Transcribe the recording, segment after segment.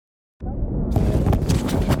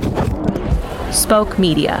Spoke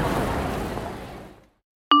Media.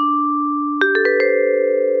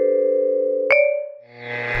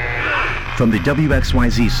 From the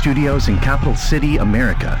WXYZ studios in Capital City,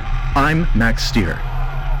 America, I'm Max Stier.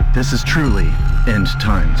 This is truly end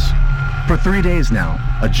times. For 3 days now,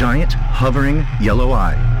 a giant, hovering, yellow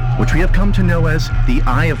eye, which we have come to know as the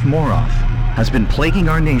Eye of Moroth, has been plaguing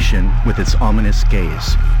our nation with its ominous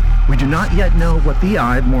gaze. We do not yet know what the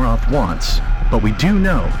Eye of Moroth wants, but we do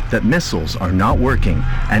know that missiles are not working,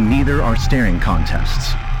 and neither are staring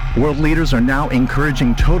contests. World leaders are now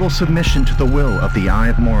encouraging total submission to the will of the Eye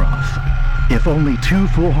of Moroth. If only 2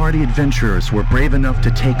 foolhardy adventurers were brave enough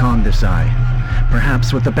to take on this eye,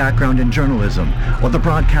 perhaps with a background in journalism or the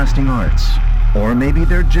broadcasting arts, or maybe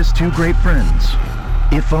they're just 2 great friends.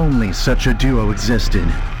 If only such a duo existed.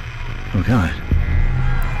 Oh God.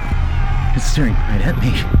 It's staring right at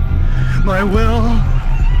me. My will!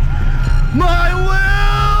 My will!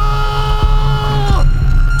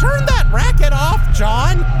 Turn that racket off,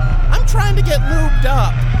 John! I'm trying to get lubed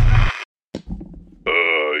up.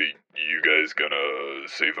 You guys gonna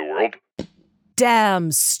save the world?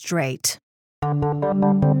 Damn straight.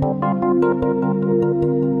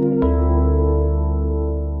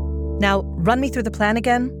 Now, run me through the plan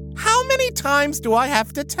again. How many times do I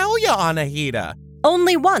have to tell you, Anahita?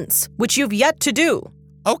 Only once, which you've yet to do.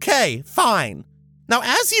 Okay, fine. Now,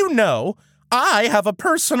 as you know, I have a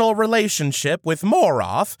personal relationship with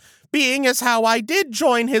Moroth, being as how I did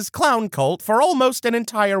join his clown cult for almost an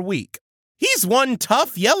entire week. He's one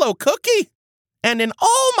tough yellow cookie. And in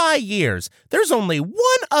all my years, there's only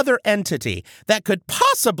one other entity that could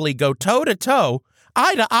possibly go toe-to-toe,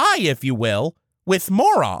 eye-to-eye, if you will, with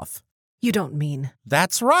Moroth. You don't mean...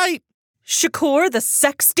 That's right. Shakur, the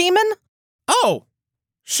sex demon? Oh,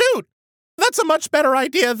 shoot. That's a much better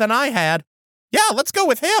idea than I had. Yeah, let's go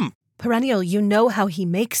with him. Perennial, you know how he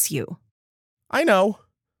makes you. I know.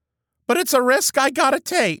 But it's a risk I gotta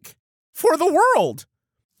take. For the world.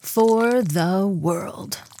 For the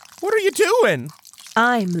world. What are you doing?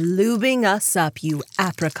 I'm lubing us up, you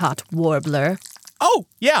apricot warbler. Oh,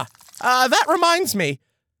 yeah. That reminds me.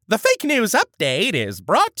 The fake news update is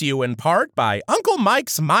brought to you in part by Uncle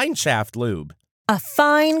Mike's Mineshaft Lube. A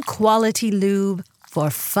fine quality lube for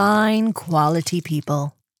fine quality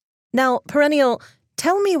people. Now, Perennial,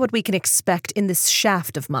 tell me what we can expect in this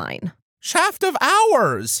shaft of mine. Shaft of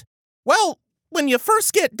ours? Well, when you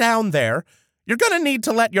first get down there, you're gonna need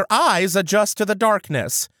to let your eyes adjust to the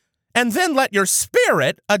darkness, and then let your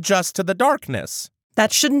spirit adjust to the darkness.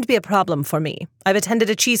 That shouldn't be a problem for me. I've attended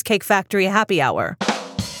a Cheesecake Factory happy hour.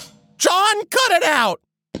 John, cut it out!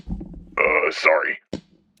 Sorry.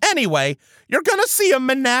 Anyway, you're gonna see a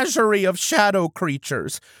menagerie of shadow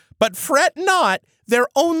creatures, but fret not, they're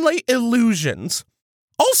only illusions.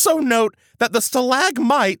 Also note that the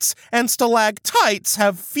stalagmites and stalactites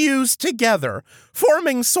have fused together,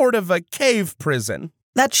 forming sort of a cave prison.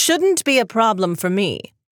 That shouldn't be a problem for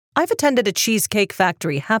me. I've attended a Cheesecake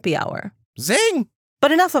Factory happy hour. Zing!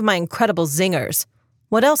 But enough of my incredible zingers.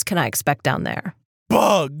 What else can I expect down there?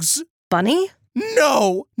 Bugs! Bunny?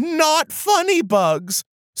 No, not funny bugs.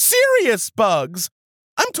 Serious bugs.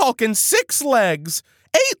 I'm talking 6 legs,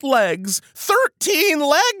 8 legs, 13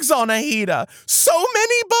 legs, Anahita. So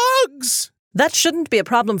many bugs. That shouldn't be a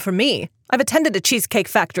problem for me. I've attended a Cheesecake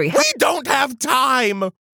Factory. We don't have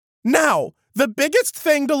time. Now, the biggest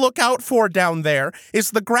thing to look out for down there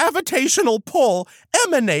is the gravitational pull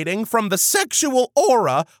emanating from the sexual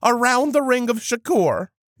aura around the Ring of Shakur.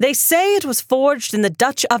 They say it was forged in the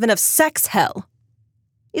Dutch oven of sex hell.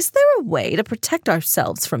 Is there a way to protect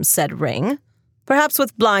ourselves from said ring? Perhaps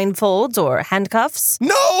with blindfolds or handcuffs?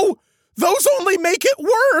 No! Those only make it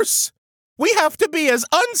worse! We have to be as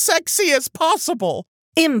unsexy as possible.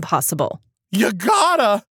 Impossible. You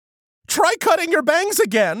gotta! Try cutting your bangs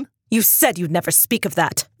again. You said you'd never speak of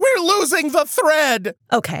that. We're losing the thread!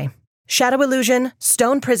 Okay. Shadow illusion,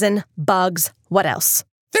 stone prison, bugs, what else?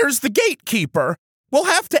 There's the gatekeeper. We'll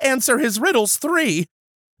have to answer his riddles 3.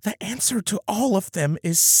 The answer to all of them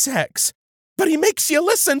is sex. But he makes you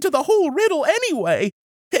listen to the whole riddle anyway.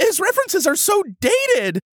 His references are so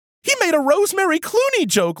dated. He made a Rosemary Clooney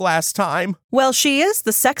joke last time. Well, she is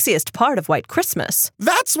the sexiest part of White Christmas.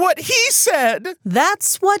 That's what he said.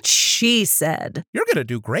 That's what she said. You're gonna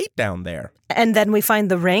do great down there. And then we find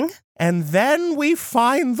the ring? And then we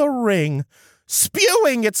find the ring,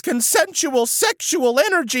 spewing its consensual sexual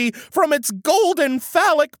energy from its golden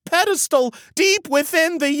phallic pedestal deep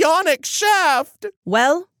within the yonic shaft.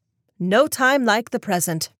 Well, no time like the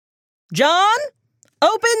present. John,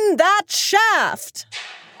 open that shaft!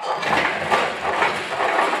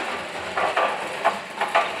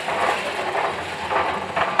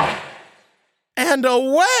 And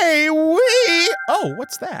away we... Oh,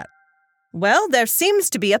 what's that? Well, there seems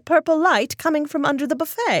to be a purple light coming from under the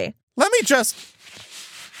buffet. Let me just...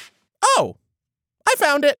 Oh, I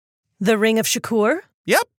found it. The Ring of Shakur?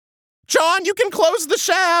 Yep. John, you can close the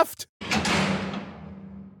shaft.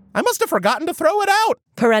 I must have forgotten to throw it out.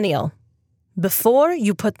 Perennial. Before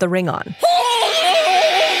you put the ring on.